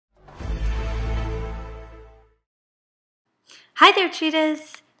Hi there,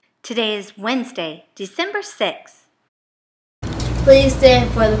 Cheetahs! Today is Wednesday, December 6th. Please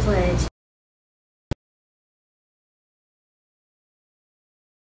stand for the pledge.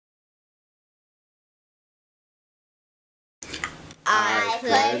 I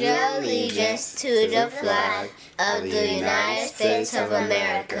pledge allegiance to the flag of the United States of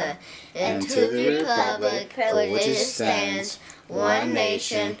America and to the republic for which it stands, one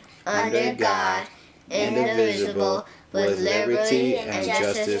nation, under God, indivisible, with liberty and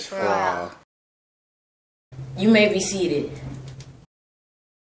justice for all. You may be seated.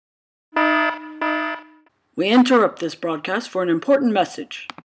 We interrupt this broadcast for an important message.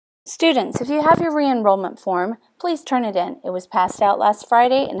 Students, if you have your re-enrollment form, please turn it in. It was passed out last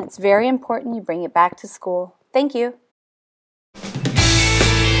Friday, and it's very important you bring it back to school. Thank you. Next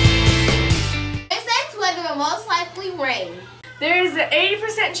weather will most likely rain. There is an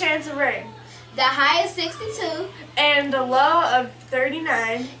 80% chance of rain. The high is 62. And a low of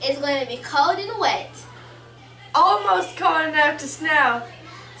 39. It's going to be cold and wet. Almost cold enough to snow.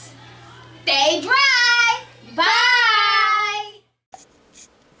 Stay dry. Bye.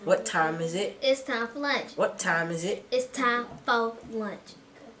 What time is it? It's time for lunch. What time is it? It's time for lunch.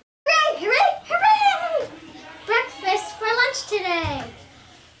 Hooray! Hooray! Hooray! Breakfast for lunch today.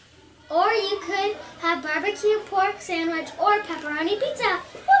 Or you could have barbecue pork sandwich or pepperoni pizza.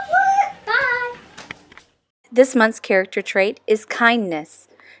 Bye! This month's character trait is kindness.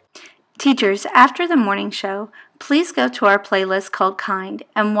 Teachers, after the morning show, please go to our playlist called Kind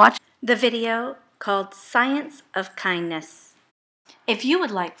and watch the video called Science of Kindness. If you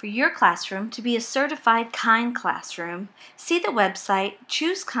would like for your classroom to be a certified kind classroom, see the website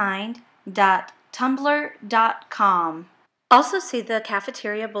choosekind.tumblr.com. Also see the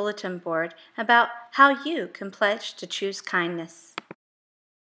cafeteria bulletin board about how you can pledge to choose kindness.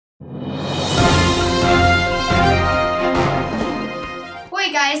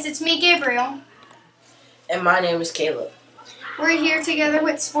 Hey guys, it's me, Gabriel. And my name is Caleb. We're here together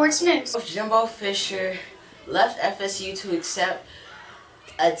with sports news. Jimbo Fisher left FSU to accept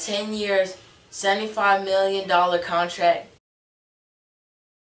a 10-year, $75 million contract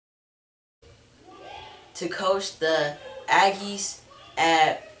to coach the Aggies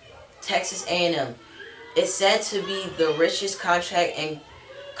at Texas A&M. It's said to be the richest contract in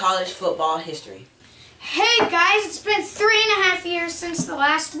college football history. Hey guys, it's been 3.5 years since the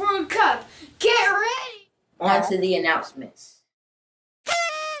last World Cup. Get ready! On to the announcements.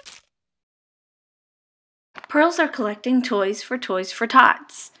 Pearls are collecting toys for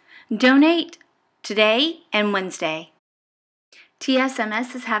Tots. Donate today and Wednesday.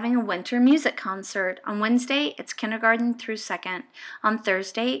 TSMS is having a winter music concert. On Wednesday, it's kindergarten through 2nd. On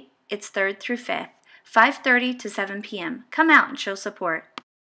Thursday, it's 3rd through 5th, 5:30 to 7 p.m. Come out and show support.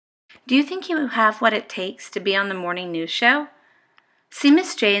 Do you think you have what it takes to be on the morning news show? See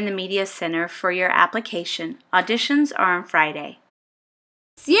Miss J in the Media Center for your application. Auditions are on Friday.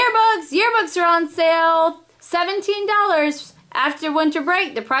 Yearbooks are on sale. $17. After winter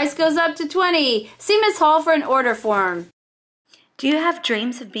break, the price goes up to $20. See Miss Hall for an order form. Do you have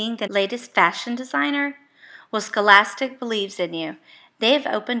dreams of being the latest fashion designer? Well, Scholastic believes in you. They have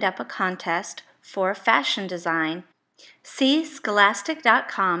opened up a contest for fashion design. See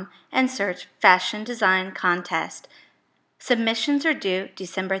scholastic.com and search Fashion Design Contest. Submissions are due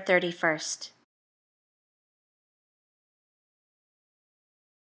December 31st.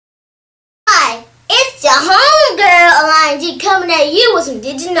 Hi, it's your homegirl Alliance coming at you with some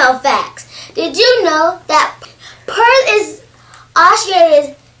Did You Know facts. Did you know that Perth is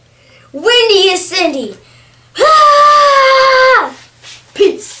Australia's windiest city?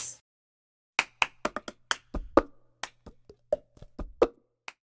 Peace.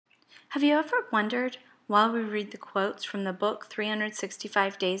 Have you ever wondered why we read the quotes from the book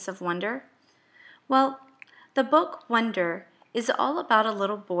 365 Days of Wonder? Well, the book Wonder is all about a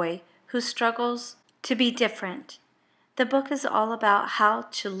little boy who struggles to be different. The book is all about how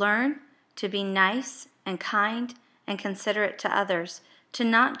to learn to be nice and kind and considerate to others, to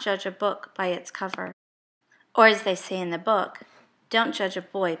not judge a book by its cover. Or as they say in the book, don't judge a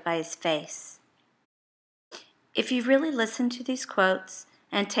boy by his face. If you really listen to these quotes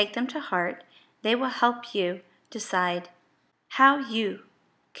and take them to heart, they will help you decide how you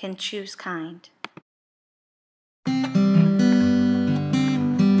can choose kind.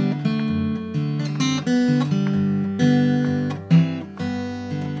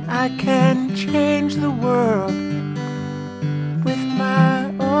 I can change the world